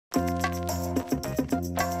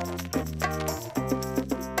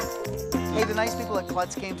nice people at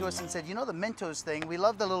Klutz came to us and said, you know the Mentos thing, we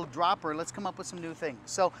love the little dropper, let's come up with some new things.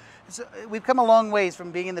 So we've come a long ways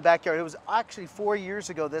from being in the backyard. It was actually 4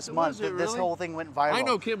 years ago this month that this whole thing went viral. I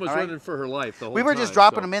know Kim was running for her life the whole time. We were just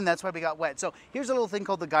dropping them in, that's why we got wet. So here's a little thing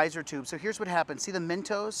called the Geyser Tube. So here's what happens. See the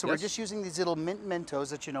Mentos? So we're just using these little mint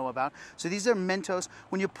Mentos that you know about. So these are Mentos.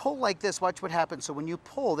 When you pull like this, watch what happens. So when you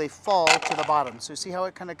pull, they fall to the bottom. So see how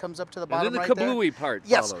it kind of comes up to the bottom right there? And then the Kablooey part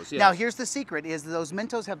follows. Yes. Now here's the secret, is those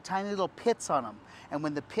Mentos have tiny little pits on them. And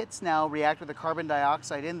when the pits now react with the carbon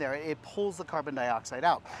dioxide in there, it pulls the carbon dioxide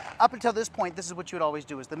out. Up until this point, this is what you would always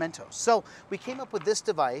do, is the Mentos. So we came up with this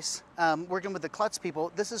device, working with the Klutz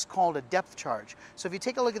people. This is called a depth charge. So if you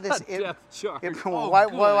take a look at this, depth charge.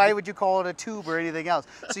 Why would you call it a tube or anything else?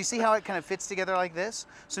 So you see how it kind of fits together like this?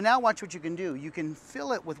 So now watch what you can do. You can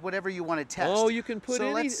fill it with whatever you want to test. Oh, you can put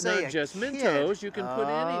not just Mentos, you can put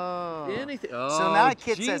anything. Oh, so now a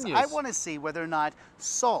kid genius. says, I want to see whether or not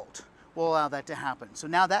salt will allow that to happen. So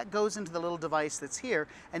now that goes into the little device that's here,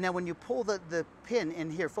 and now when you pull the pin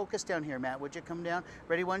in here, focus down here, Matt, would you come down?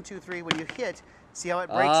 Ready, 1, 2, 3, when you hit, see how it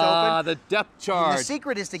breaks open? Ah, the depth charge. And the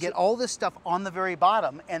secret is to get all this stuff on the very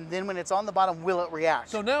bottom, and then when it's on the bottom, will it react?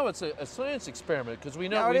 So now it's a science experiment, because we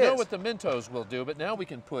know what the Mentos will do, but now we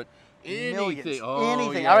can put anything. Oh,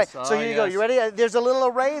 anything. Yes. All right, so here you go. You ready? There's a little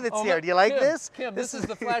array that's here. Do you like this? Kim, this is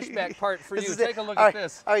the flashback part for you. Take a look at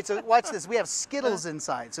this. All right, so watch this. We have Skittles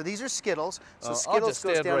inside. So these are Skittles. So Skittles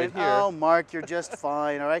goes down right here. Oh, Mark, you're just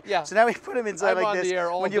fine, all right? Yeah. So now we put them inside I'm like on this. The air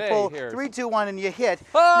all when you day pull here. 3, 2, 1, and you hit.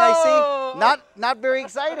 Oh! Now see, not very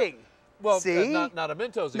exciting. Well, see? Not a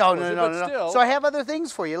Mentos explosion, no. Still. So I have other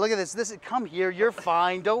things for you. Look at this. This is, come here. You're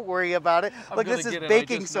fine. Don't worry about it. Look, this is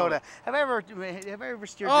baking soda. Have I ever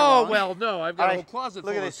steered you wrong? Well, no. I've got a whole closet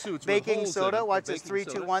full of suits. Baking soda. Watch this. 3,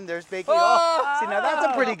 2, 1. There's baking. Oh, see, now that's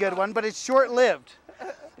a pretty good one, but it's short-lived.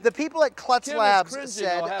 The people at Klutz Labs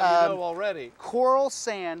said coral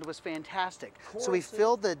sand was fantastic. So we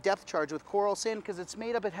filled the depth charge with coral sand because it's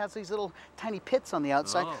made up, it has these little tiny pits on the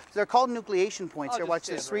outside. So they're called nucleation points. Here, watch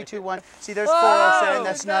this, 3, 2, 1. See, there's coral sand.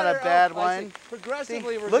 That's not a bad one.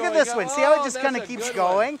 Progressively, we're look at this one. See how it just kind of keeps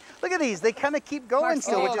going? Look at these. They kind of keep going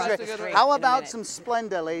still, which is great. How about some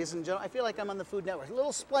Splenda, ladies and gentlemen? I feel like I'm on the Food Network. A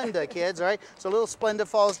little Splenda, kids, all right? So a little Splenda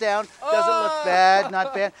falls down. Doesn't look bad,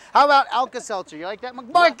 not bad. How about Alka-Seltzer? You like that?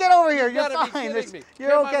 Mark, get over here. You're fine.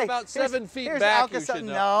 You're okay. I'm about 7 feet back. You should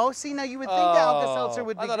know. No, see, now you would think the Alka-Seltzer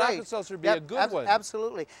would be great. I thought Alka-Seltzer would be a good one.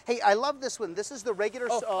 Absolutely. Hey, I love this one. This is the regular.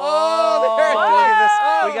 There it is.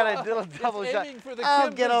 We got a little double shot.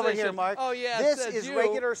 Get over here, Mark. Oh yeah. This is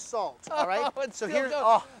regular salt. All right. So here's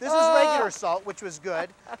this is regular salt, which was good.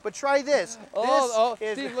 But try this.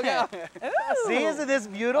 Steve, look out. See, isn't this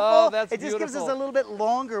beautiful? Oh, that's beautiful. It just gives us a little bit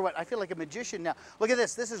longer. I feel like a magician now. Look at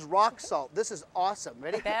this. This is rock salt. This is awesome.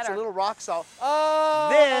 Ready? It's a little rock salt.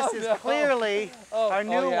 This is clearly our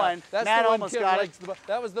new one. That's Matt the one almost Kim got likes.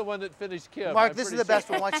 That was the one that finished Kim. Mark, this is the best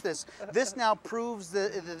one. Watch this. This now proves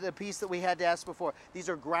the piece that we had to ask before. These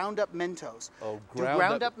are ground up Mentos. Do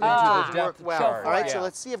ground up Mentos work well? All right, so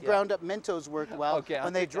let's see if ground up Mentos work well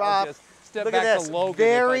when they drop. Look at this.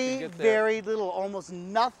 Very little, almost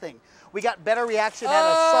nothing. We got better reaction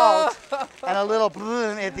out of salt and a little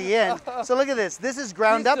at the end. So look at this. This is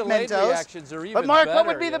ground up Mentos. But Mark, what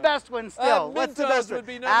would be the best one still? What's the best one? Would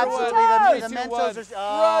be Absolutely, the Mentos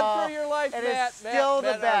are. Run for your life, and Matt. It's still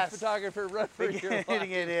the best. Photographer, run for your life.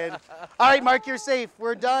 Getting it in. All right, Mark, you're safe.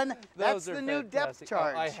 We're done. That's the new depth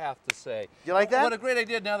charge. I have to say. You like that? What a great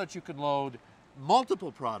idea! Now that you can load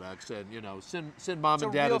multiple products and send mom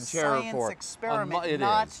and dad in terror for. It's a real science experiment,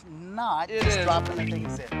 not just dropping the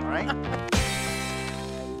things in. All right.